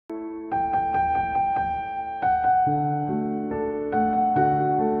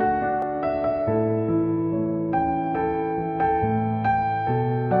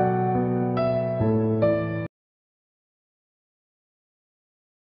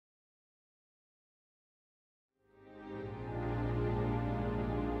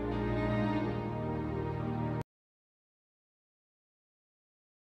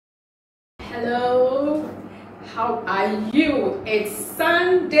Hello, how are you? It's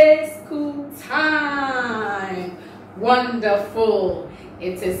Sunday school time. Wonderful.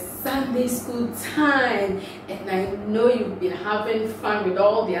 It is Sunday school time, and I know you've been having fun with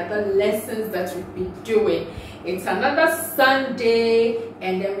all the other lessons that we've been doing. It's another Sunday,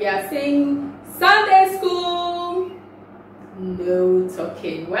 and then we are saying Sunday school. No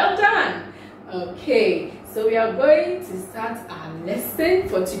talking. Well done. Okay, so we are going to start our lesson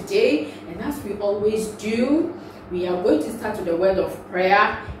for today, and as we always do, we are going to start with a word of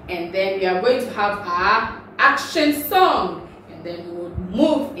prayer, and then we are going to have our action song, and then we will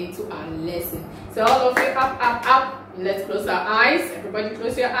move into our lesson. So all of you, up. Let's close our eyes. Everybody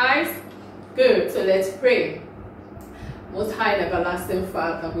close your eyes. Good. So let's pray. Most high and everlasting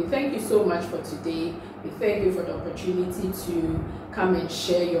Father, we thank you so much for today. We thank you for the opportunity to come and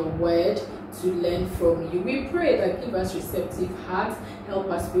share your word, to learn from you. We pray that give us receptive hearts, help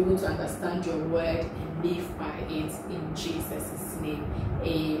us be able to understand your word and live by it in Jesus' name.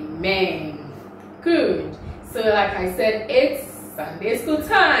 Amen. Good. So like I said, it's Sunday school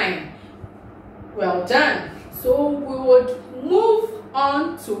time. Well done. So we would move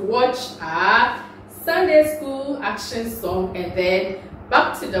on to watch our Sunday school action song and then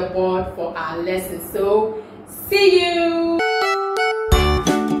back to the board for our lesson. So see you.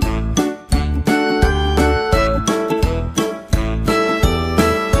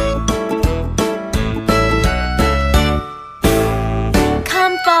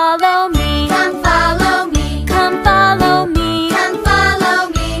 Come follow me. Come follow me. Come follow me. Come follow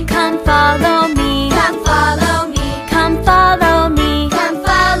me. Come follow me. Come follow me. Come follow me. Come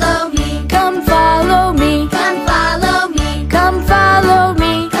follow me. Come follow me. Come follow me. Come follow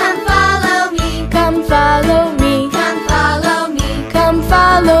me. Come follow me. Come follow me. Come follow me. Come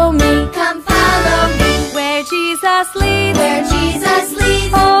follow me. Come follow me. Where Jesus leads. Where Jesus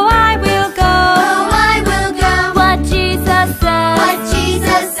leads. Oh, I will go. Oh, I will go. What Jesus says. What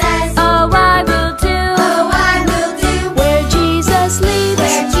Jesus says. Oh, I will do. Oh, I will do. Where Jesus leads.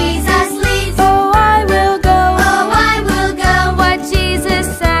 Where Jesus leads. Oh, I will go. Oh, I will go. What Jesus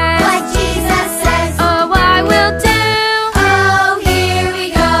says. What Jesus says. Oh, I will do. Oh, here we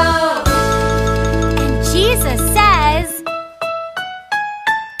go. And Jesus says,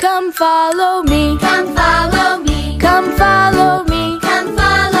 come follow me. Come follow me. Come follow me. Come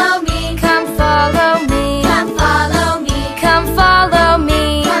follow me. Come follow me. Come follow me. Come follow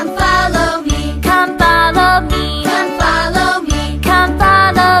me. Come follow me. Come follow me. Come follow me. Come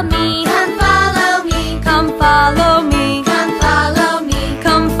follow me. Come follow me. Come follow me. Come follow me.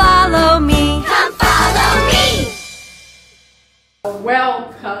 Come follow me. Come follow me.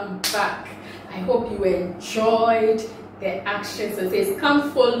 Welcome back. I hope you enjoyed the action. So it says,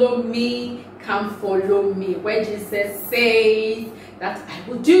 come follow me, come follow me. Where Jesus says that I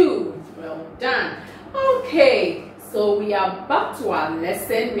will do. Well done. Okay, so we are back to our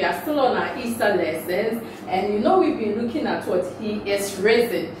lesson. We are still on our Easter lessons, and you know we've been looking at what He is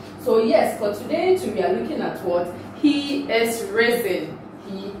risen. So yes, for today too, we are looking at what He is risen.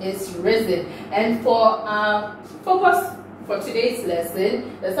 He is risen. And for our focus for today's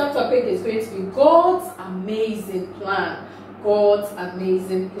lesson, the subtopic is going to be God's amazing plan. God's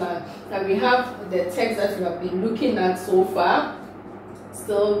amazing plan. And we have the text that we have been looking at so far.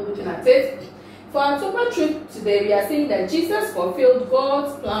 Still looking at it. For our topic truth today, we are saying that Jesus fulfilled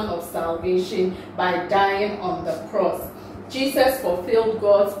God's plan of salvation by dying on the cross. Jesus fulfilled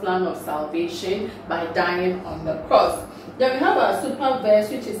God's plan of salvation by dying on the cross. Then we have our super verse,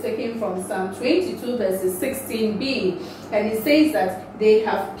 which is taken from Psalm 22 verses 16b, and it says that they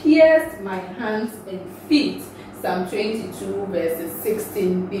have pierced my hands and feet. Psalm 22 verses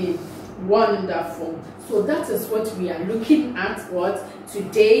 16b. Wonderful. So that is what we are looking at what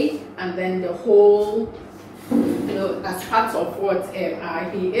today, and then the whole, as part of what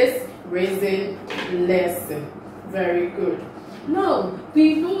He is raising lesson. Very good. Now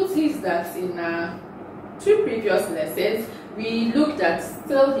we noticed that in our two previous lessons we looked at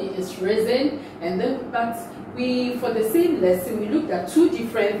still He is risen, and then for the same lesson we looked at two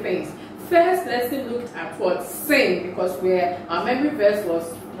different things. First lesson looked at what sin, because our memory verse was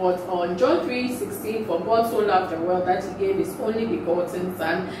what on John 3:16, for God so loved the world that He gave His only begotten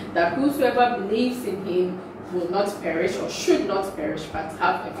Son, that whosoever believes in Him will not perish, or should not perish, but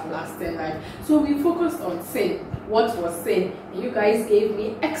have everlasting life. So we focused on sin. What was sin? And you guys gave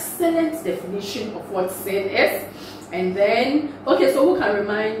me excellent definition of what sin is. And then, okay, so who can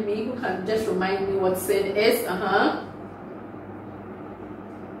remind me? Who can just remind me what sin is?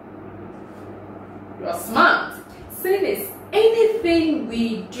 You're smart. Sin is anything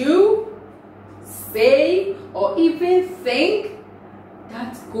we do, say, or even think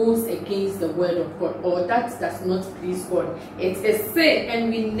that goes against the word of God, or that does not please God. It's a sin, and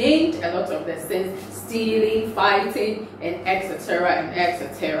we named a lot of the sins: stealing, fighting, and etc. and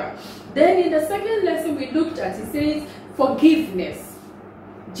etc. Then in the second lesson we looked at, it says forgiveness.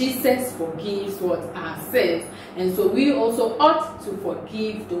 Jesus forgives what? Our sins, and so we also ought to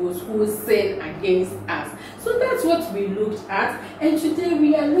forgive those who sin against us. So that's what we looked at, and today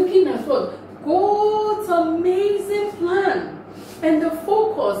we are looking at what? God's amazing plan. And the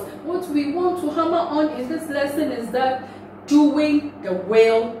focus, what we want to hammer on in this lesson, is that doing the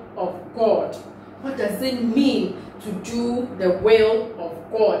will of God. What does it mean to do the will of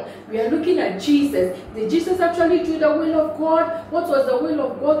God? We are looking at Jesus. Did Jesus actually do the will of God? What was the will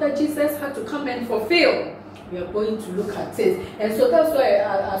of God that Jesus had to come and fulfill? We are going to look at it. And so that's why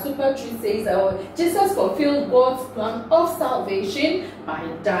our super truth says that Jesus fulfilled God's plan of salvation by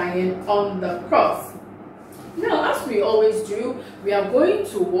dying on the cross. Now, as we always do, we are going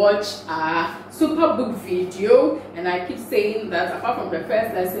to watch our super book video, and I keep saying that apart from the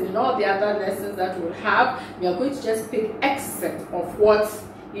first lesson and all the other lessons that we'll have, we are going to just pick excerpt of what,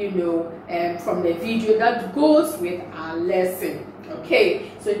 from the video that goes with our lesson. Okay,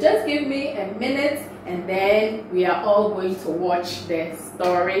 so just give me a minute, and then we are all going to watch the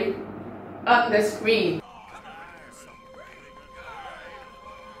story on the screen.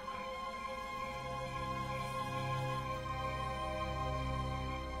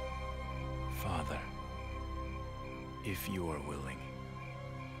 Father, if you are willing,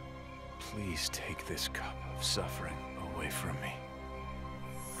 please take this cup of suffering away from me.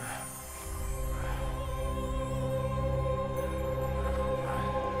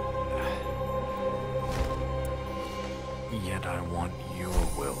 Yet I want your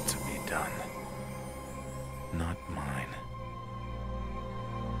will to be done, not mine.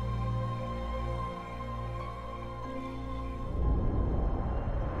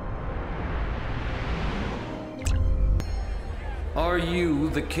 Are you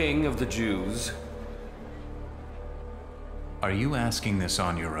the king of the Jews? Are you asking this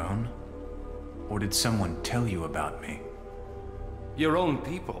on your own? Or did someone tell you about me? Your own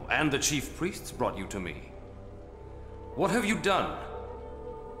people and the chief priests brought you to me. What have you done?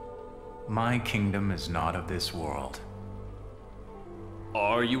 My kingdom is not of this world.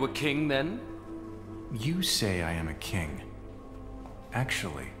 Are you a king then? You say I am a king.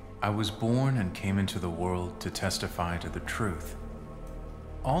 Actually, I was born and came into the world to testify to the truth.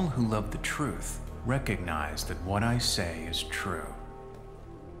 All who love the truth recognize that what I say is true.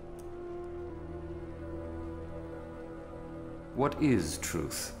 What is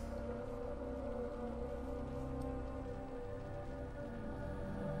truth?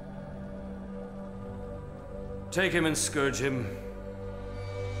 Take him and scourge him.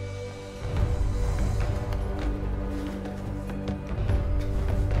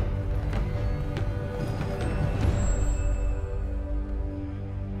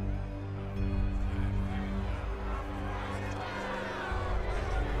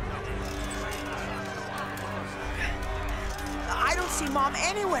 I don't see Mom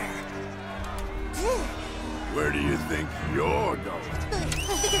anywhere. Where do you think you're going?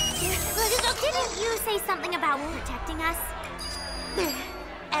 Didn't you say something about protecting us?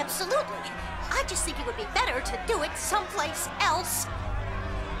 Absolutely. I just think it would be better to do it someplace else.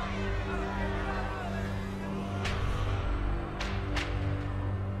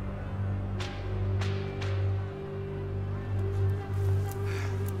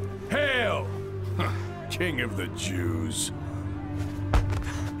 Hail! King of the Jews.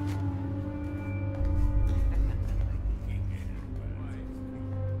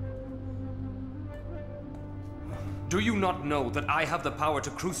 Do you not know that I have the power to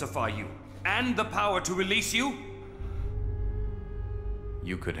crucify you, and the power to release you?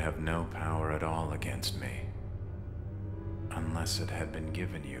 You could have no power at all against me, unless it had been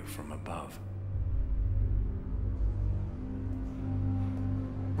given you from above.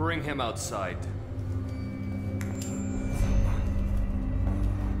 Bring him outside.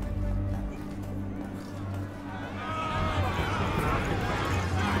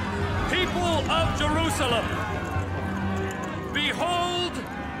 People of Jerusalem! Behold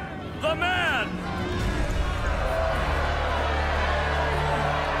the man!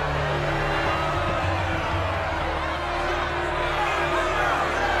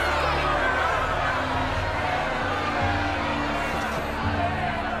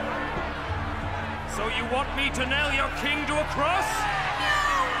 So you want me to nail your king to a cross?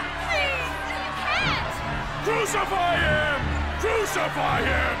 No! Please! You can't! Crucify him! Crucify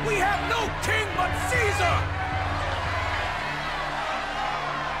him! We have no king but Caesar!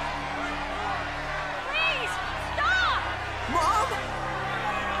 Please! Stop! Mom?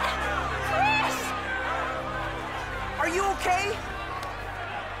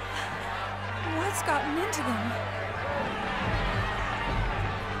 What's gotten into them?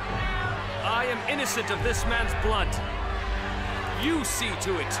 I am innocent of this man's blood. You see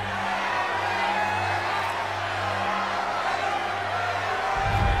to it.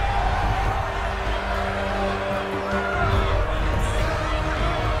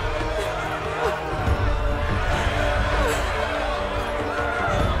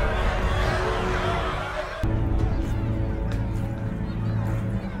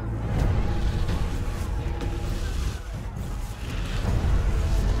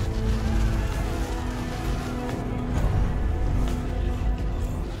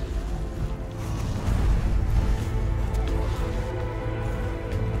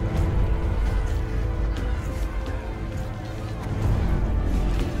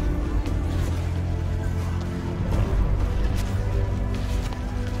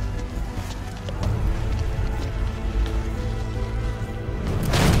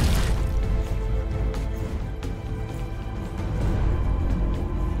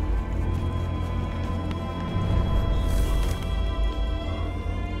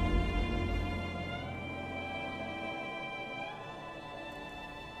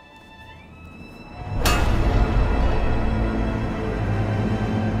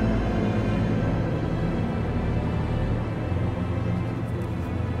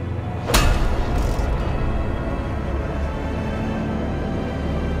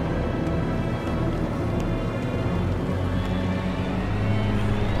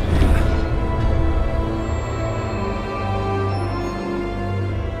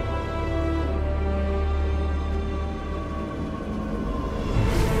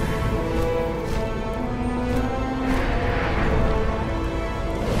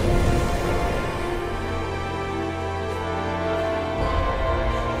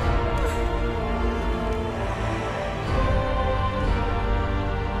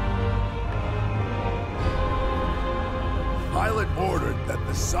 Pilate ordered that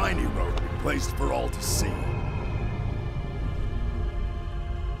the sign he wrote be placed for all to see.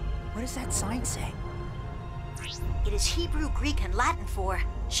 What does that sign say? It is Hebrew, Greek, and Latin for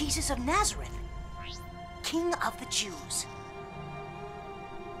Jesus of Nazareth, King of the Jews.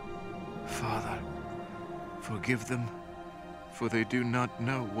 Father, forgive them, for they do not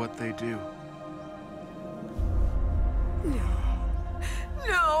know what they do.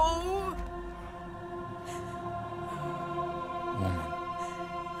 No! Woman,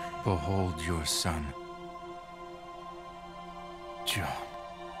 behold your son. John,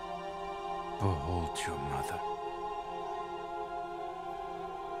 behold your mother.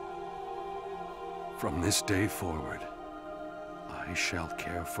 From this day forward, I shall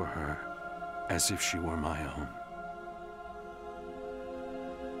care for her as if she were my own.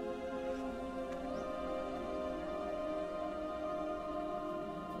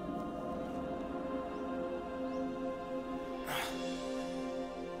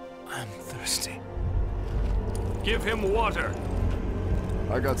 I'm thirsty. Give him water.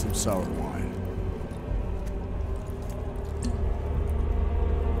 I got some sour wine.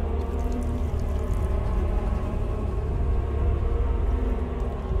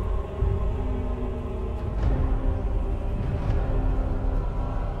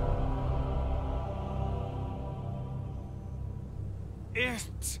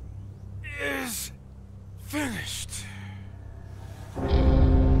 It is finished.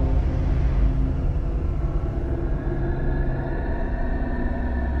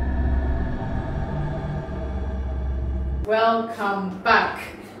 Welcome back.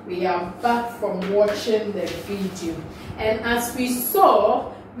 We are back from watching the video, and as we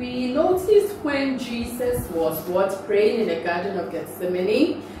saw, we noticed when Jesus was praying in the Garden of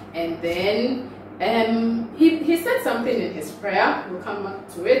Gethsemane, and then he said something in his prayer. We'll come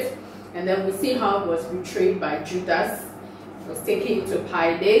back to it, and then we see how he was betrayed by Judas. He was taken to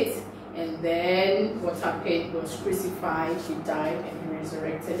Pilate, and then what happened? He was crucified, he died, and he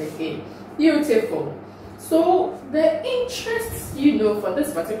resurrected again. Beautiful. So the interest, for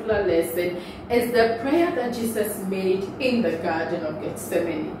this particular lesson is the prayer that Jesus made in the Garden of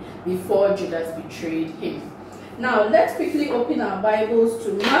Gethsemane before Judas betrayed him. Now let's quickly open our Bibles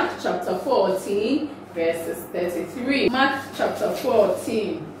to Mark chapter 14 verses 33. Mark chapter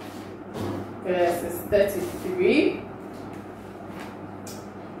 14 verses 33.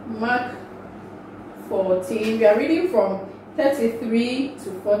 Mark 14, we are reading from 33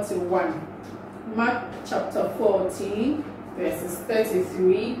 to 41. Mark chapter 14 verses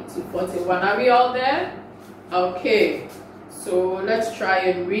 33 to 41. Are we all there? Okay, so let's try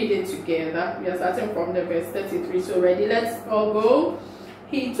and read it together. We are starting from the verse 33. So ready, let's all go.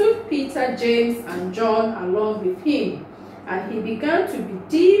 He took Peter, James, and John along with him, and he began to be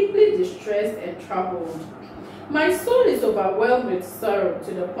deeply distressed and troubled. "My soul is overwhelmed with sorrow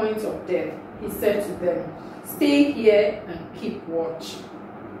to the point of death," he said to them. "Stay here and keep watch."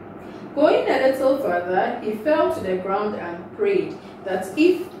 Going a little further, he fell to the ground and prayed that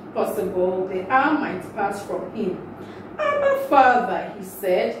if possible the hour might pass from him. "Abba, Father," he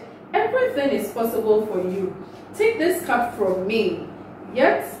said, "everything is possible for you. Take this cup from me,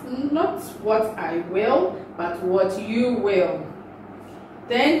 yet not what I will, but what you will."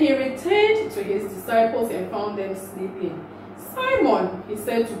 Then he returned to his disciples and found them sleeping. "Simon," he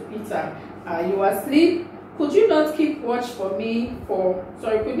said to Peter, "are you asleep? Could you not keep watch for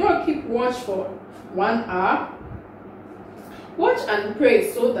 1 hour? Watch and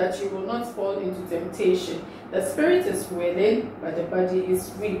pray so that you will not fall into temptation. The spirit is willing, but the body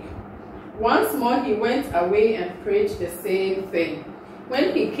is weak." Once more he went away and prayed the same thing.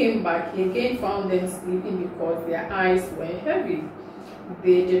 When he came back, he again found them sleeping because their eyes were heavy.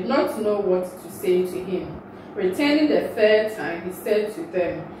 They did not know what to say to him. Returning the third time, he said to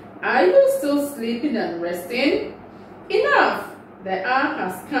them, "Are you still sleeping and resting? Enough! The hour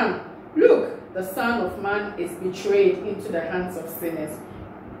has come. Look, the Son of Man is betrayed into the hands of sinners.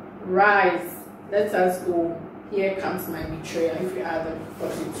 Rise, let us go. Here comes my betrayer." If you add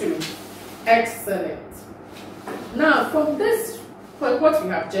 42. Excellent. Now, from this, what we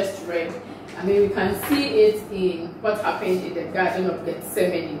have just read, we can see it in what happened in the Garden of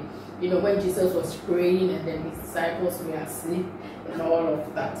Gethsemane. When Jesus was praying and then his disciples were asleep and all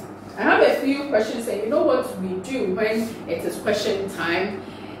of that. I have a few questions, and you know what we do when it is question time?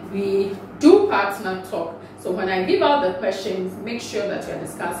 We do partner talk. So when I give out the questions, make sure that you're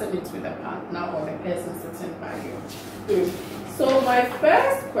discussing it with a partner or the person sitting by you. Good. So my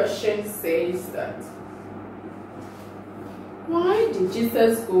first question says that, why did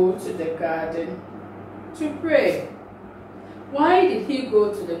Jesus go to the garden to pray? Why did he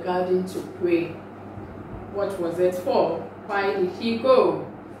go to the garden to pray? What was it for? Why did he go?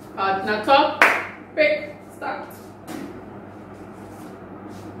 Partner talk. Quick, start.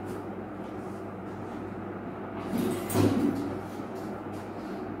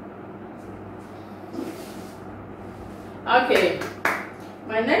 Okay,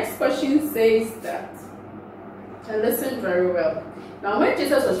 my next question says that, and listen very well. Now, when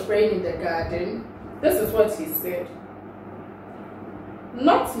Jesus was praying in the garden, this is what he said.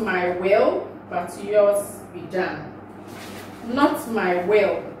 "Not my will, but yours be done. Not my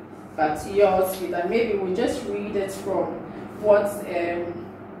will, but yours be done." Maybe we'll just read it from what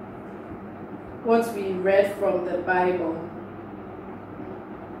we read from the Bible.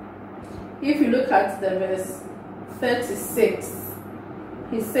 If you look at the verse 36,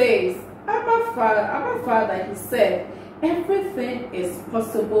 he says, Abba Father, he said, "Everything is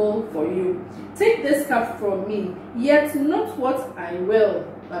possible for you. Take this cup from me, yet not what I will,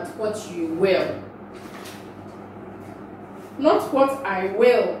 but what you will." Not what I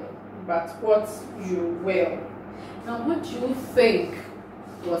will, but what you will. Now, what do you think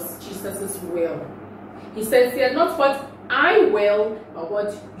was Jesus' will? He says here, not what I will, but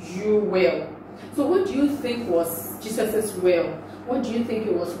what you will. So what do you think was Jesus' will? What do you think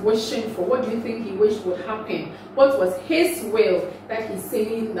he was wishing for? What do you think he wished would happen? What was his will that he's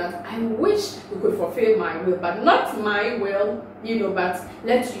saying that I wish you could fulfill my will, but not my will, but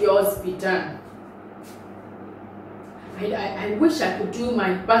let yours be done. I wish I could do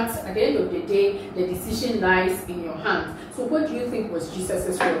mine, but at the end of the day, the decision lies in your hands. So what do you think was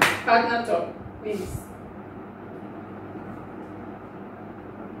Jesus' will? Partner talk, please.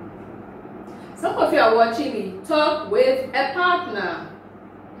 Some of you are watching me. Talk with a partner.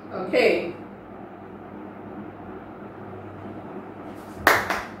 Okay.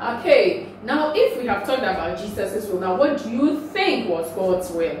 Okay. Now, if we have talked about Jesus' will, now what do you think was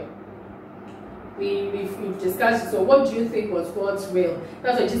God's will? We've discussed it. So what do you think was God's will?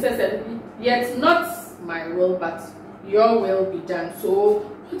 That's what Jesus said. Yet not my will, but your will be done. So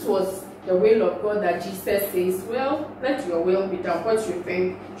what was the will of God that Jesus says, well, let your will be done. What you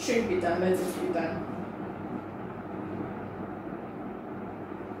think should be done, let it be done.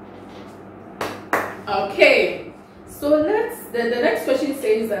 Okay, so the next question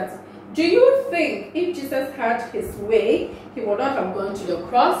says that, do you think if Jesus had his way, he would not have gone to the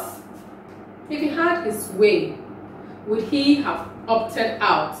cross? If he had his way, would he have opted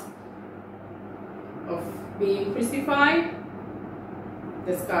out of being crucified?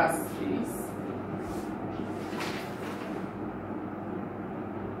 Discuss, please.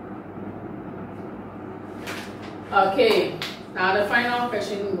 Okay, now the final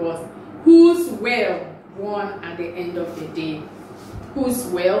question was, whose will won at the end of the day? Whose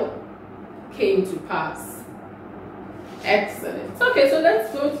will came to pass? Excellent. Okay, so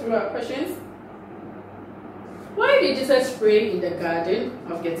let's go through our questions. Why did Jesus pray in the Garden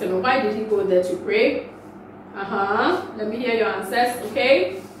of Gethsemane? Why did he go there to pray? Let me hear your answers,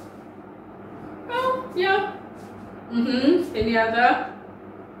 okay? Well, yeah. Any other?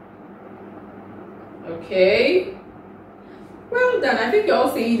 Okay. Well done. I think you're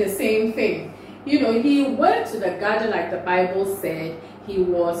all saying the same thing. You know, he went to the garden like the Bible said. He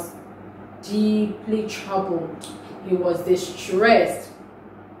was deeply troubled. He was distressed.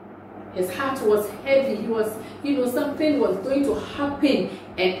 His heart was heavy. He was, you know, something was going to happen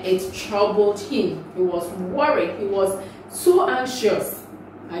and it troubled him. He was worried. He was so anxious.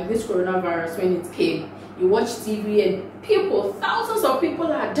 Like this coronavirus when it came. You watch TV and people, thousands of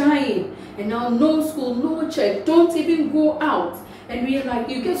people are dying. And now no school, no church, don't even go out. And we are like,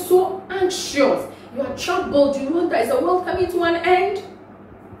 you get so anxious. You are troubled. You wonder, is the world coming to an end?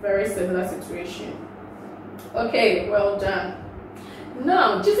 Very similar situation. Okay, well done.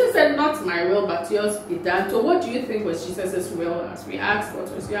 Now, Jesus said, not my will, but yours be done. So what do you think was Jesus' will? As we asked, what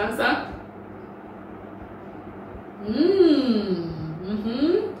was your answer?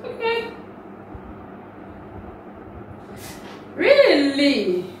 Okay.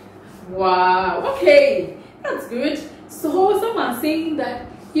 Really? Wow. Okay, that's good. So someone saying that,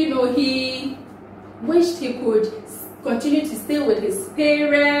 you know, he wished he could continue to stay with his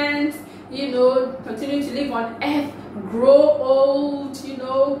parents, you know, continue to live on earth, grow old, you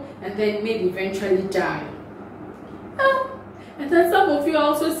know, and then maybe eventually die. And then some of you are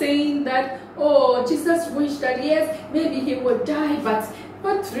also saying that, oh, Jesus wished that, yes, maybe he would die, but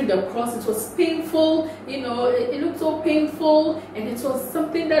not through the cross. It was painful, you know, it looked so painful, and it was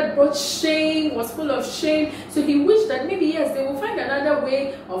something that brought shame, was full of shame. So he wished that maybe, yes, they will find another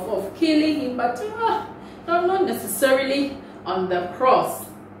way of killing him, but not necessarily on the cross.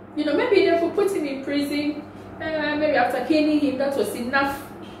 You know, maybe they could put him in prison, maybe after killing him, that was enough.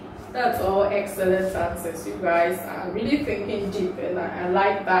 That's all excellent answers. You guys are really thinking deep, and I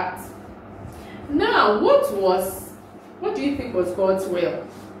like that. Now, what do you think was God's will?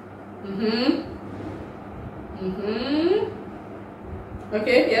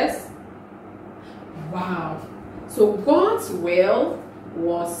 Okay, yes? Wow. So God's will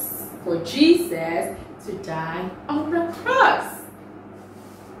was for Jesus to die on the cross.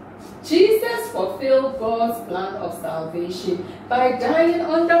 Jesus fulfilled God's plan of salvation by dying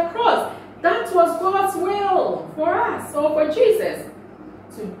on the cross. That was God's will for us, or for Jesus,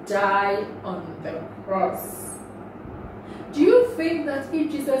 to die on the cross. Do you think that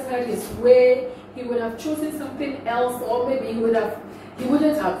if Jesus had his way, he would have chosen something else, or maybe he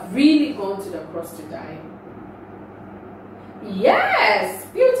wouldn't have really gone to the cross to die? Yes,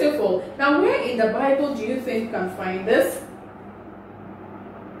 beautiful. Now, where in the Bible do you think you can find this?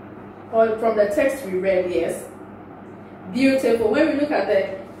 Or from the text we read, yes. Beautiful. When we look at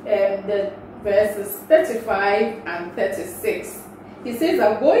the verses 35 and 36, he says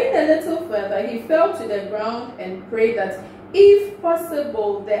that going a little further, he fell to the ground and prayed that if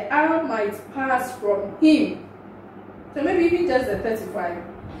possible, the hour might pass from him. So maybe even just the 35.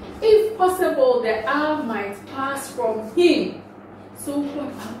 If possible, the hour might pass from him. So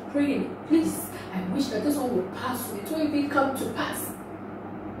Lord, I'm praying, please, I wish that this one would pass from me. It won't even come to pass.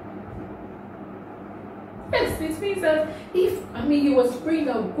 Yes, it means that he was praying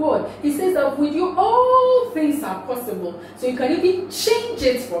of God. He says that with you all things are possible. So you can even change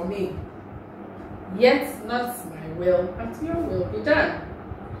it for me. Yet not my will, but your will be done.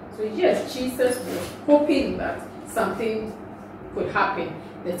 So yes, Jesus was hoping that something could happen,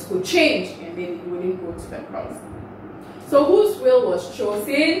 that could change, and then he wouldn't go to the cross. So whose will was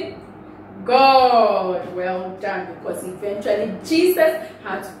chosen? God. Well done, because eventually Jesus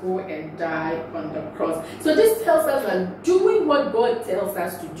had to go and die on the cross. So this tells us that doing what God tells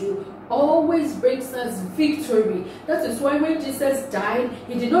us to do always brings us victory. That is why when Jesus died,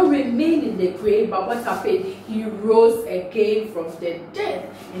 he did not remain in the grave, but what happened? He rose again from the dead.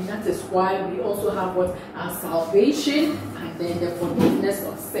 And that is why we also have what? Our salvation and then the forgiveness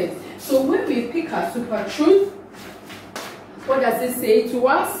of sins. So when we pick our super truth, what does it say to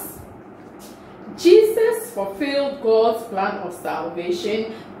us? Jesus fulfilled God's plan of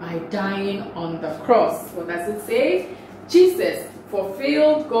salvation by dying on the cross. What does it say? Jesus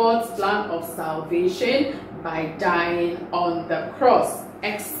fulfilled God's plan of salvation by dying on the cross.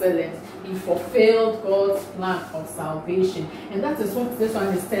 Excellent. He fulfilled God's plan of salvation. And that is what this one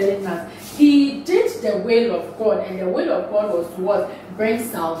is telling us. He did the will of God, and the will of God was what? Bring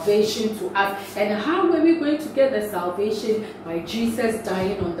salvation to us. And how were we going to get the salvation? By Jesus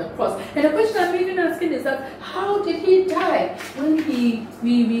dying on the cross. And the question I'm even asking is that, how did he die? When we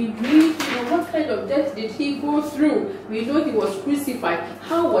read, what kind of death did he go through? We know he was crucified.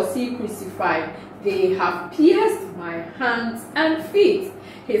 How was he crucified? They have pierced my hands and feet.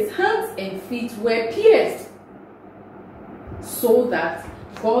 His hands and feet were pierced so that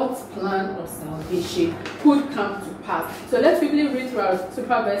God's plan of salvation could come to pass. So let's quickly read through our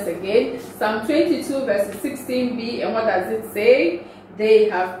super verse again. Psalm 22 verses 16b. And what does it say? They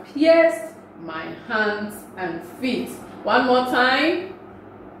have pierced my hands and feet. One more time.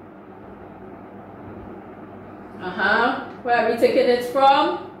 Where are we taking it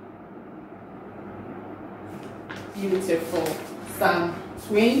from? Beautiful. Psalm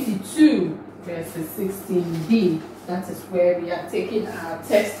 22 verses 16b. That is where we are taking our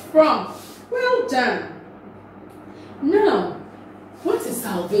text from. Well done. Now, what is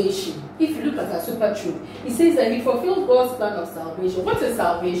salvation? If you look at our super truth, it says that he fulfilled God's plan of salvation. What is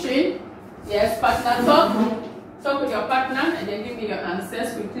salvation? Yes, partner, talk. Talk with your partner and then give me your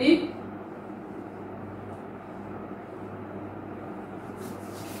answers quickly.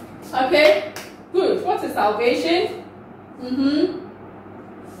 Okay, good. What is salvation?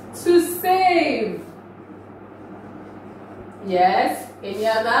 To save. Yes. Any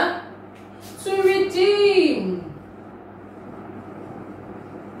other? To redeem.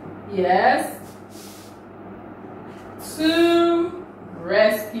 Yes. To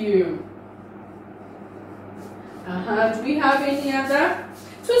rescue. Do we have any other?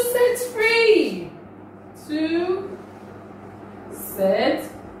 To set free. To set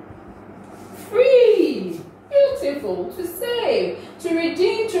free. Beautiful. To save, to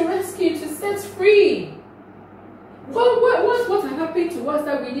redeem, to rescue, to set free. What happened to us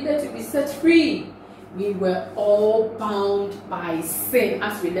that we needed to be set free? We were all bound by sin,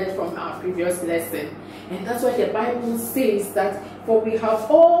 as we learned from our previous lesson. And that's why the Bible says that, for we have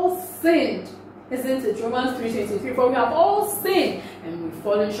all sinned. Isn't it? Romans 3:23. For we have all sinned and we've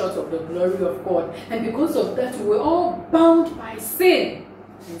fallen short of the glory of God. And because of that, we were all bound by sin.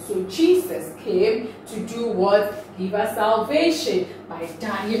 And so Jesus came to do what? Give us salvation by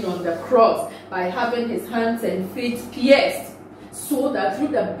dying on the cross, by having his hands and feet pierced, so that through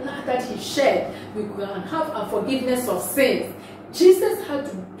the blood that he shed, we can have a forgiveness of sins. Jesus had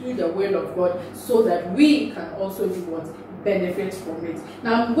to do the will of God so that we can also do what? Benefit from it.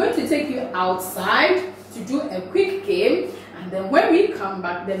 Now I'm going to take you outside to do a quick game, and then when we come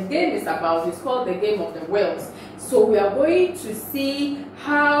back, the game is it's called the game of the whales. So we are going to see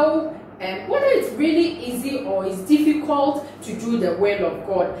how and whether it's really easy or it's difficult to do the will of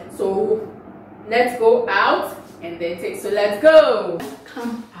God. So let's go out and then so let's go.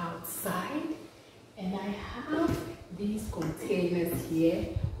 Come outside, and I have these containers here.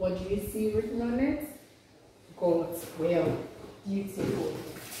 What do you see written on it? God's will. Beautiful.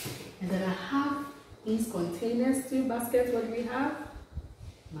 And then I have these containers, 2 baskets. What do we have?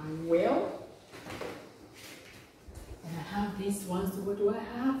 My will. And I have these ones. So what do I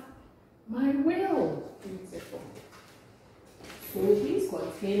have? My will. Beautiful. So these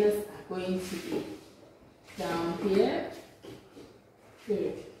containers are going to be down here.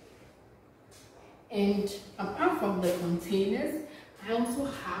 Good. And apart from the containers, I also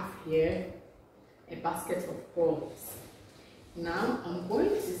have here a basket of balls. Now I'm going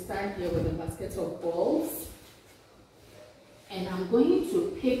to start here with a basket of balls, and I'm going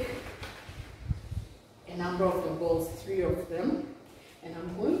to pick a number of the balls, 3 of them, and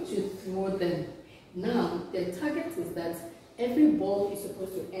I'm going to throw them. Now the target is that every ball is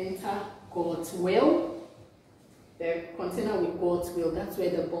supposed to enter God's will, the container with God's will. That's where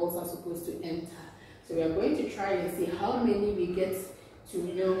the balls are supposed to enter. So we are going to try and see how many we get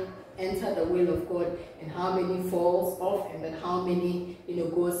to enter the will of God, and how many falls off, and then how many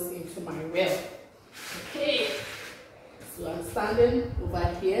goes into my will. Okay, so I'm standing over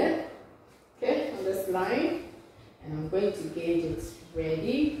here, okay, on this line, and I'm going to gauge it.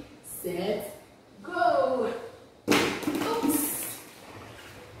 Ready, set, go. Oops.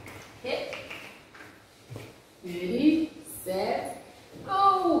 Okay. Ready, set,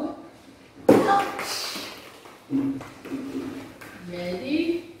 go. Ouch.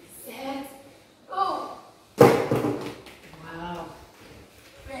 Ready, set, go. Wow.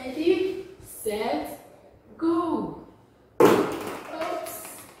 Ready, set, go. Oops.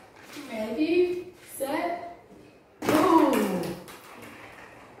 Ready, set, go.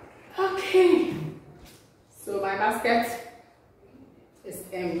 Okay. So my basket is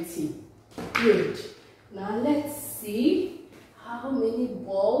empty. Good. Now let's see how many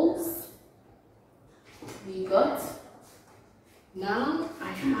balls now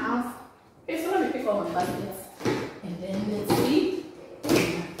I have, okay, so let me pick up my baskets. And then let's see.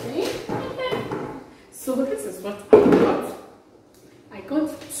 Okay. So this is what I got. I got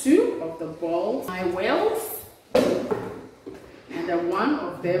 2 of the balls, my wells, and then one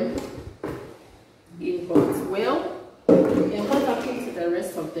of them in God's well. And what happened to the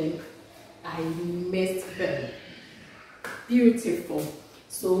rest of them? I missed them. Beautiful.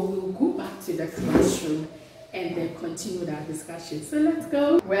 So we'll go back to the classroom and then continue that discussion. So let's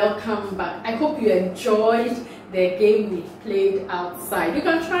go. Welcome back. I hope you enjoyed the game we played outside. You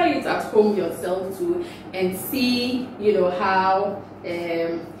can try it at home yourself too and see, you know, how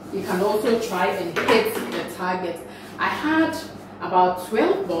you can also try and hit the target. I had about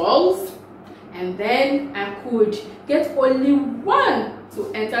 12 balls, and then I could get only 1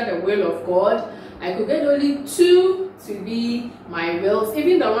 to enter the will of God. I could get only 2 to be my wills,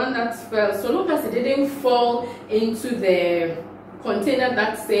 even the one that fell, so long as it didn't fall into the container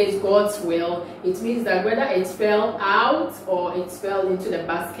that says God's will, it means that whether it fell out or it fell into the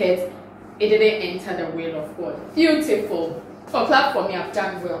basket, it didn't enter the will of God. Beautiful. So clap for me, I've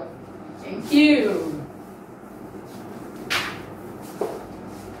done well. Thank you.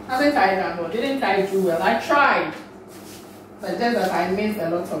 Haven't I done well? Didn't I do well? I tried, but just that I missed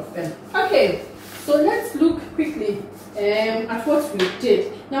a lot of them. Okay, so let's look quickly at what we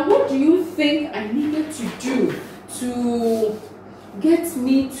did. Now, what do you think I needed to do to get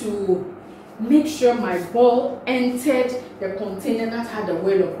me to make sure my ball entered the container that had the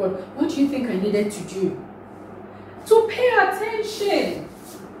will of God? What do you think I needed to do? To pay attention.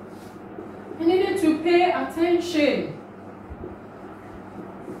 I needed to pay attention.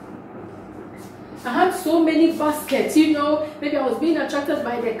 I had so many baskets, you know, maybe I was being attracted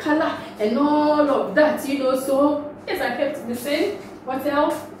by the color and all of that, you know, so yes, I kept missing. What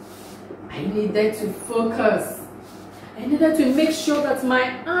else? I needed to focus. I needed to make sure that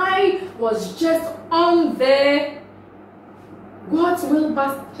my eye was just on the God's will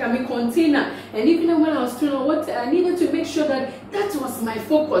container. And even when I was doing what I needed to make sure that that was my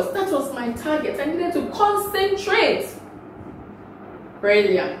focus, that was my target. I needed to concentrate.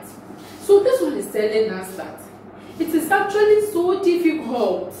 Brilliant. So this one is telling us that it is actually so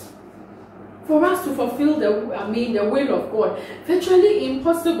difficult for us to fulfill the will of God. Virtually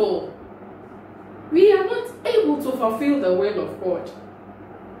impossible. We are not able to fulfill the will of God.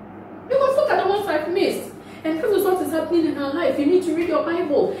 Because look at the ones I've missed. And this is what is happening in our life. You need to read your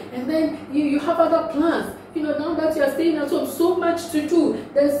Bible, and then you have other plans. You know, now that you are staying at home, so much to do.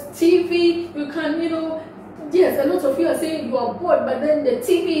 There's TV, you can, you know, yes, a lot of you are saying you are bored, but then the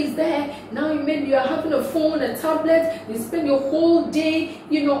TV is there. Now maybe you are having a phone, a tablet. You spend your whole day,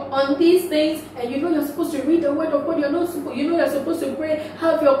 you know, on these things, and you know you're supposed to read the Word of God. You're not supposed, you know, you're supposed to pray,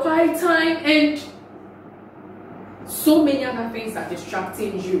 have your quiet time, and so many other things are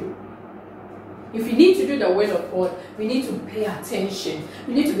distracting you. If you need to do the will of God, we need to pay attention.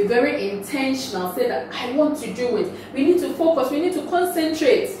 We need to be very intentional. Say that I want to do it. We need to focus. We need to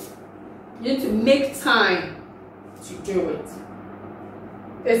concentrate. You need to make time to do it.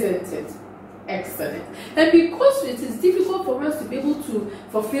 Isn't it? Excellent. And because it is difficult for us to be able to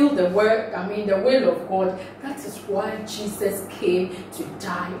fulfill the will of God, that is why Jesus came to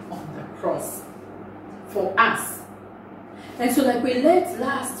die on the cross for us. And so like we learned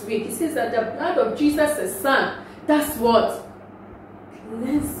last week, it says that the blood of Jesus, his son, that's what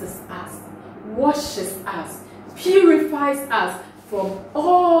cleanses us, washes us, purifies us from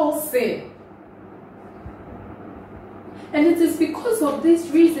all sin. And it is because of this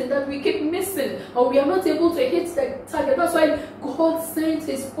reason that we keep missing, or we are not able to hit the target. That's why God sent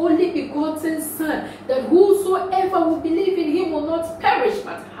his only begotten Son, that whosoever will believe in him will not perish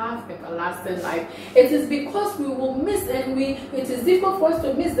but have everlasting life. It is because we will miss, and it is difficult for us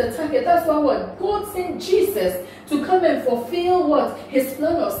to miss the target. That's why what God sent Jesus to come and fulfill what? His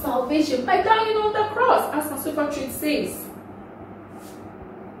plan of salvation by dying on the cross, as the Super Truth says.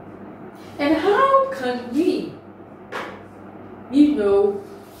 And how can we, you know,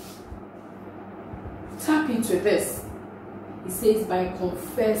 tap into this? He says by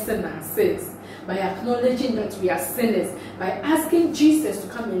confessing our sins, by acknowledging that we are sinners, by asking Jesus to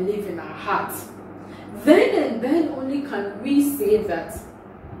come and live in our hearts. Then and then only can we say that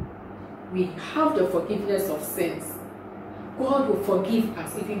we have the forgiveness of sins. God will forgive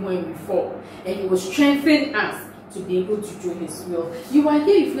us even when we fall, and he will strengthen us to be able to do his will. You are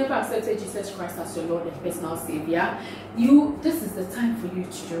here, you've never accepted Jesus Christ as your Lord and personal Savior. This is the time for you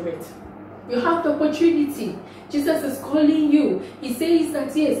to do it. You have the opportunity. Jesus is calling you. He says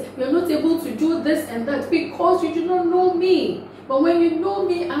that yes, you are not able to do this and that because you do not know me. But when you know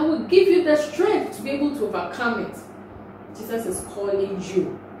me, I will give you the strength to be able to overcome it. Jesus is calling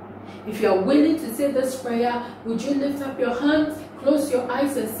you. If you are willing to say this prayer, would you lift up your hands, close your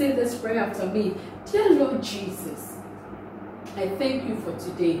eyes, and say this prayer after me? Dear Lord Jesus, I thank you for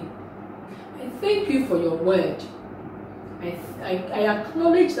today. I thank you for your word. I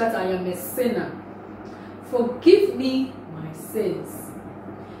acknowledge that I am a sinner. Forgive me my sins.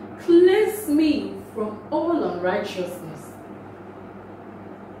 Cleanse me from all unrighteousness.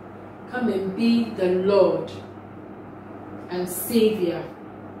 Come and be the Lord and Savior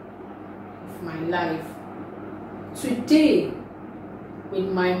of my life. Today, with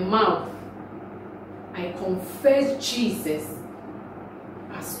my mouth, I confess Jesus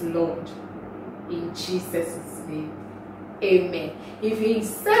as Lord. In Jesus' name. Amen. If you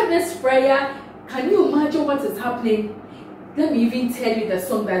said this prayer, can you imagine what is happening? Let me even tell you the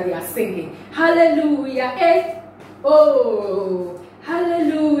song that they are singing. Hallelujah, eh, oh,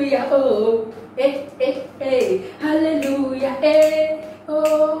 hallelujah, oh, eh, eh, eh, hallelujah, eh,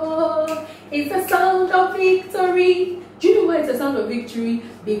 oh. It's a sound of victory. Do you know why it's a sound of victory?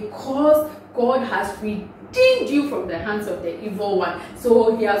 Because God has redeemed you from the hands of the evil one.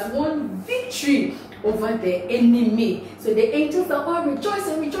 So he has won victory over the enemy. So the angels are all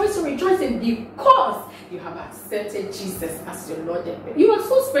rejoicing, rejoicing, rejoicing because you have accepted Jesus as your Lord and Savior. You are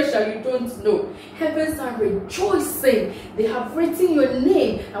so special, you don't know. Heavens are rejoicing. They have written your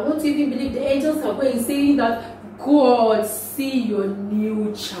name. I want to even believe the angels are going saying that God, see your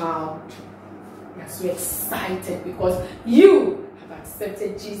new child. They are so excited because you have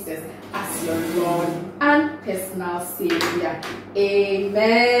accepted Jesus as your Lord and personal Savior.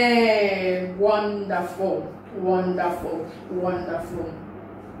 Amen. Wonderful, wonderful, wonderful.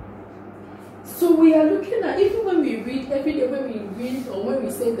 So we are looking at, even when we read, every day when we read or when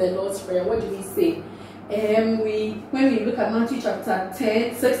we say the Lord's Prayer, what do we say? When we look at Matthew chapter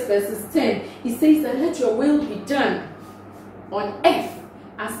 10, 6 verses 10, it says that let your will be done on earth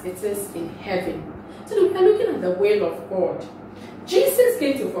as it is in heaven. So we are looking at the will of God. Jesus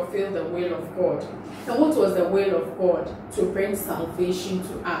came to fulfill the will of God. And what was the will of God? To bring salvation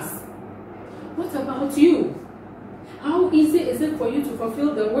to us. What about you? How easy is it for you to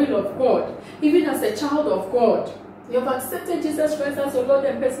fulfill the will of God? Even as a child of God, you have accepted Jesus Christ as your Lord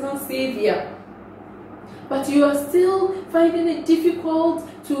and personal Savior. But you are still finding it difficult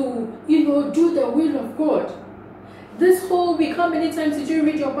to, do the will of God. This whole week, how many times did you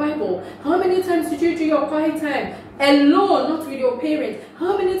read your Bible? How many times did you do your quiet time? Alone, not with your parents.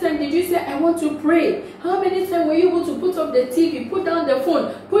 How many times did you say, I want to pray? How many times were you able to put up the TV, put down the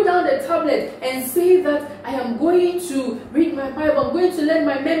phone, put down the tablet, and say that I am going to read my Bible, I'm going to learn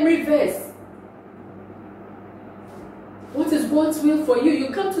my memory verse? What is God's will for you? You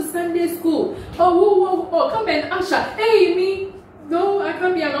come to Sunday school. Oh, come and usher. Hey, me. No, I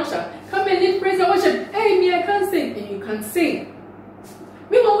can't be an usher. Come and lead praise and worship. Hey, me, I can't sing. And you can sing.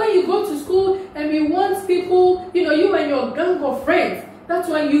 Meanwhile, when you go to school and we want people, you and your gang of friends, that's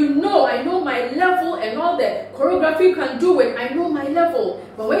when I know my level and all the choreography you can do it. I know my level.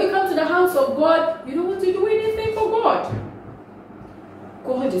 But when you come to the house of God, you don't want to do anything for God.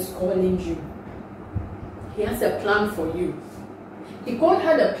 God is calling you. He has a plan for you. God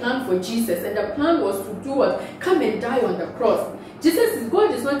had a plan for Jesus, and the plan was to do what? Come and die on the cross.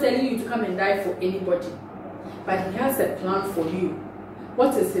 God is not telling you to come and die for anybody, but he has a plan for you.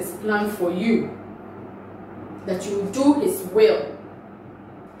 What is his plan for you? That you will do his will.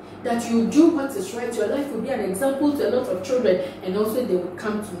 That you will do what is right. Your life will be an example to a lot of children, and also they will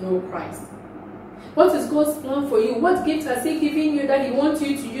come to know Christ. What is God's plan for you? What gift has he given you that he wants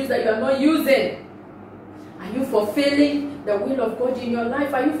you to use that you are not using? Are you fulfilling the will of God in your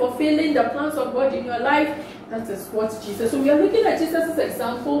life? Are you fulfilling the plans of God in your life? That is what Jesus. So we are looking at Jesus'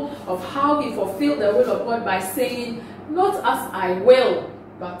 example of how he fulfilled the will of God by saying, not as I will,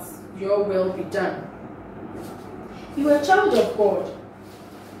 but your will be done. You are a child of God.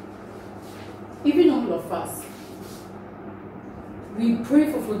 Even all of us. We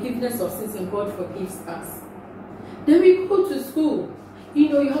pray for forgiveness of sins and God forgives us. Then we go to school.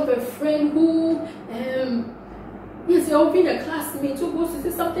 You have a friend who, you're being a classmate who goes to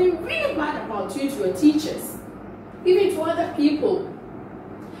say something really bad about you to your teachers, even to other people.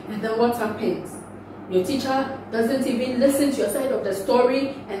 And then what happens? Your teacher doesn't even listen to your side of the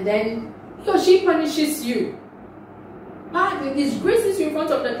story, and then he or she punishes you. It disgraces you in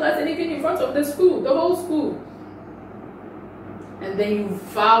front of the class and even in front of the school, the whole school. And then you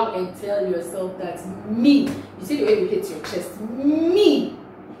vow and tell yourself that me, you see the way you hit your chest, me,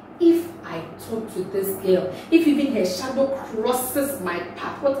 if I talk to this girl, if even her shadow crosses my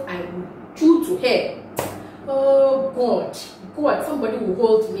path, what I will do to her, oh God, somebody will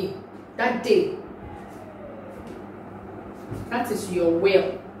hold me that day. That is your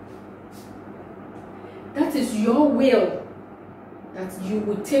will. That is your will, that you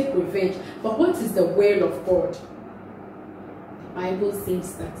will take revenge. But what is the will of God? The Bible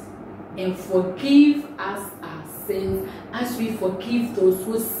says that, and forgive us our sins as we forgive those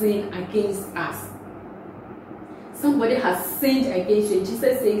who sin against us. Somebody has sinned against you.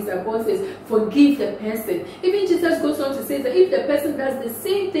 Jesus says that God says, forgive the person. Even Jesus goes on to say that if the person does the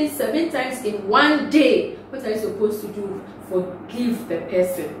same thing 7 times in one day, what are you supposed to do? Forgive the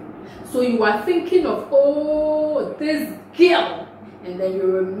person. So you are thinking of, oh, this girl. And then you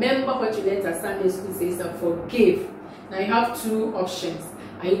remember what you learned at Sunday school says that forgive. Now you have 2 options.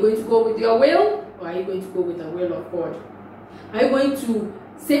 Are you going to go with your will, or are you going to go with the will of God? Are you going to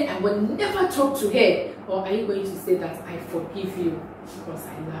say, I will never talk to her? Or are you going to say that I forgive you because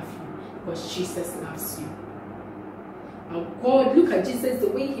I love you, because Jesus loves you? And God, look at Jesus, the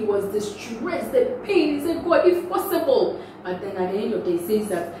way he was distressed, the pain. He said, God, if possible. But then at the end of the day, he says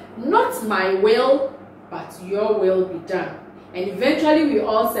that, not my will, but your will be done. And eventually we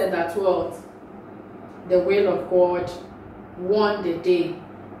all said that, well, the will of God won the day.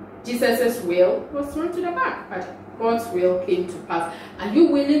 Jesus' will was thrown to the back, but God's will came to pass. Are you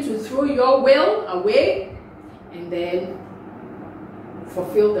willing to throw your will away and then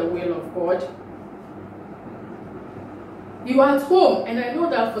fulfill the will of God? You are at home, and I know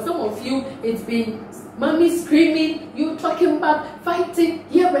that for some of you, it's been mommy screaming, you talking back, fighting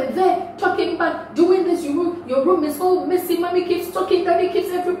here and there, talking back, doing this. Your room is all messy. Mommy keeps talking, daddy keeps,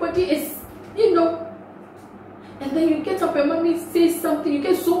 everybody is, you know. And then you get up and mommy says something, you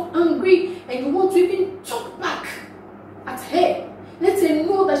get so angry, and you want to even talk back at her. Let her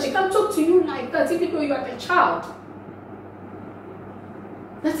know that she can't talk to you like that, even though you are a child.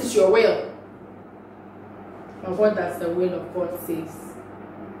 That is your will. And what does the will of God say?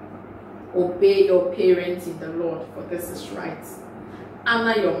 Obey your parents in the Lord, for this is right.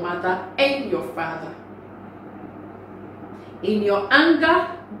 Honor your mother and your father. In your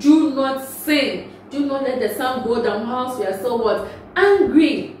anger, do not sin. Do not let the sun go down whilst you are still what?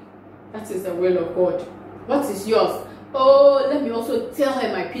 Angry. That is the will of God. What is yours? Oh, let me also tell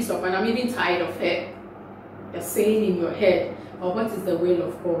her my peace of mind. I'm even tired of her. You're saying in your head. Or what is the will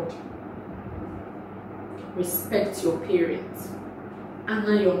of God? Respect your parents.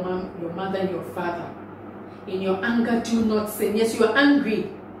 Honor your mom, your mother, and your father. In your anger, do not sin. Yes, you are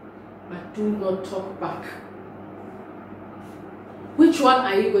angry, but do not talk back. Which one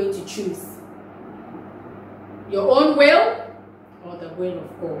are you going to choose? Your own will or the will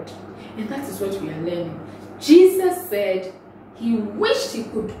of God? And that is what we are learning. Jesus said he wished he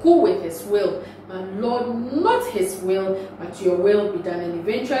could go with his will, but Lord, not his will, but your will be done. And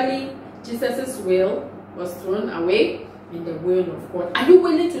eventually, Jesus' will was thrown away in the will of God. Are you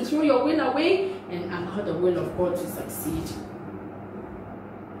willing to throw your will away and allow the will of God to succeed?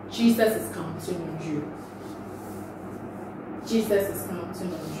 Jesus is counting on you. Jesus is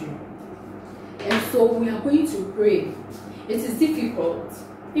counting on you. And so we are going to pray. It is difficult.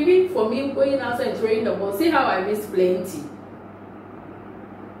 Even for me, going outside and throwing the ball, see how I miss plenty.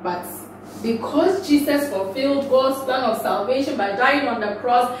 But because Jesus fulfilled God's plan of salvation by dying on the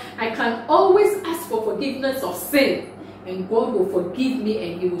cross, I can always ask for forgiveness of sin. And God will forgive me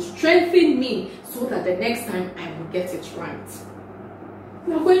and he will strengthen me so that the next time I will get it right.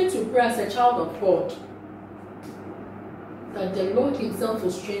 We are going to pray as a child of God that the Lord himself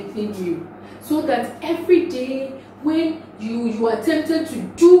will strengthen you so that every day when you are tempted to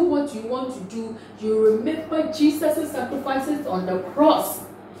do what you want to do, you remember Jesus' sacrifices on the cross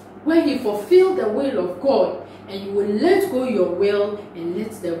where he fulfilled the will of God, and you will let go your will and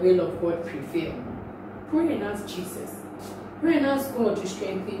let the will of God prevail. Pray and ask Jesus. Pray and ask God to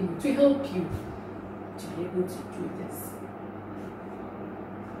strengthen you, to help you to be able to do this.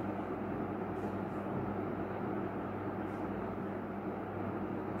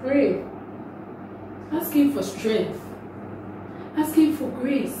 Pray. Ask him for strength. Ask him for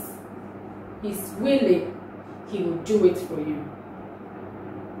grace. He's willing. He will do it for you.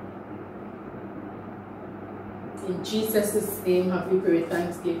 In Jesus' name have we prayed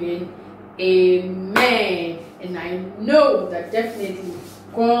thanksgiving. Amen. And I know that definitely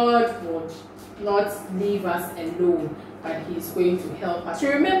God would not leave us alone, but he's going to help us. You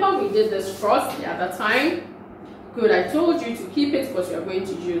remember we did this cross the other time? Good, I told you to keep it because you are going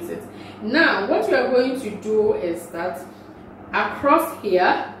to use it. Now, what you are going to do is that across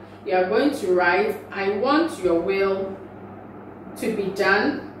here, you are going to write, I want your will to be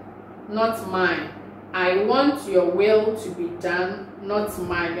done, not mine. I want your will to be done, not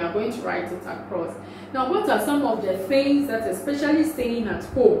mine. You are going to write it across. Now, what are some of the things that, especially staying at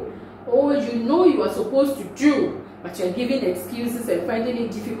home, or you know you are supposed to do, but you're giving excuses and finding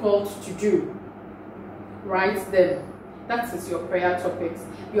it difficult to do, write them. That is your prayer topics.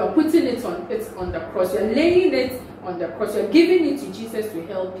 You are putting it on the cross. You're laying it on the cross. You're giving it to Jesus to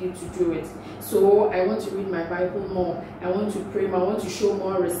help you to do it. So I want to read my Bible more. I want to pray more. I want to show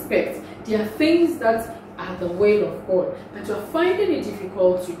more respect. There are things that are the will of God, but you're finding it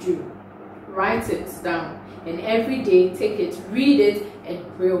difficult to do. Write it down. And every day, take it, read it, and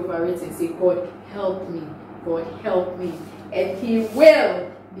pray over it and say, God, help me. God, help me. And He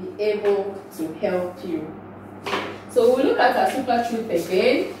will be able to help you. So we'll look at our super truth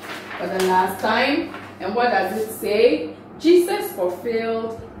again for the last time. And what does it say? Jesus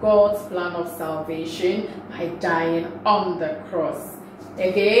fulfilled God's plan of salvation by dying on the cross.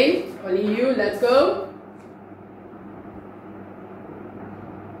 Again, only you, let's go.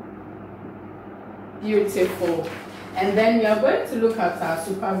 Beautiful. And then we are going to look at our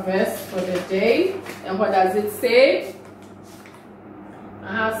super verse for the day. And what does it say?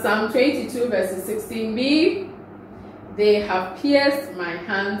 Psalm 22 verses 16b. They have pierced my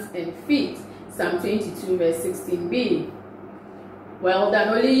hands and feet. Psalm 22 verse 16b. Well done,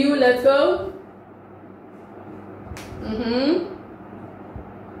 only you, let's go.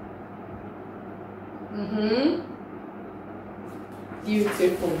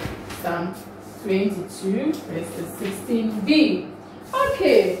 Beautiful. Psalm 22 verses 16b.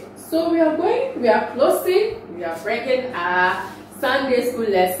 Okay, so we are closing. We are bringing our Sunday school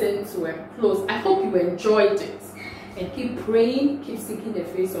lesson to a close. I hope you enjoyed it. And keep praying, keep seeking the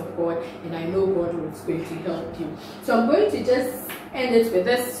face of God, and I know God is going to help you. So I'm going to just end it with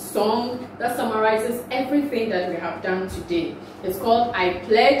this song that summarizes everything that we have done today. It's called I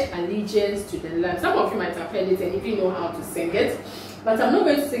Pledge Allegiance to the Lamb. Some of you might have heard it and even know how to sing it. But I'm not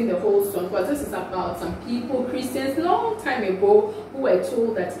going to sing the whole song, because this is about some people, Christians, long time ago, who were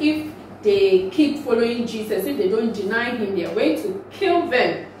told that if they keep following Jesus, if they don't deny Him, they are going to kill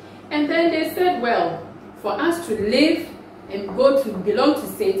them. And then they said, well, for us to live and go to belong to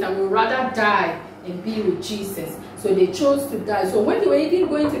Satan, we would rather die and be with Jesus. So they chose to die. So when they were even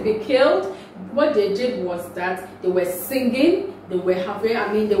going to be killed, what they did was that they were singing, they were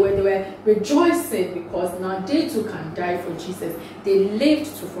having, they were rejoicing, because now they too can die for Jesus. They lived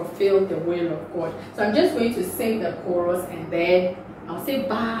to fulfill the will of God. So I'm just going to sing the chorus and then I'll say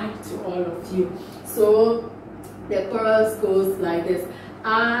bye to all of you. So the chorus goes like this.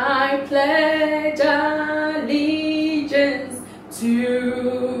 I pledge allegiance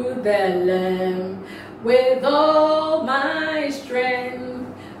to the Lamb with all my strength,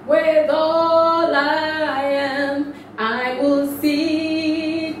 with all I am. I will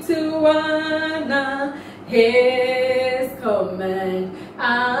seek to honor His command.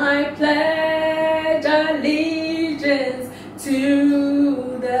 I pledge allegiance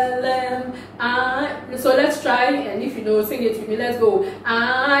to the Lamb. So let's try, and if you know, sing it with me. Let's go.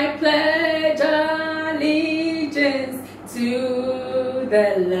 I pledge allegiance to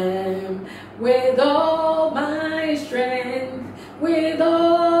the Lamb with all my strength, with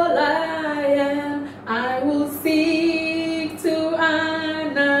all I am. I will seek to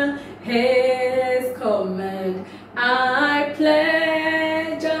honor His command. I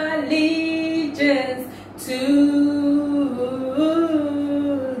pledge allegiance to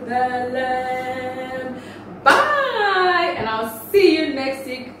the Lamb. Bye, and I'll see you next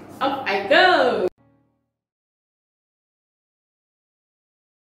week. Up I go.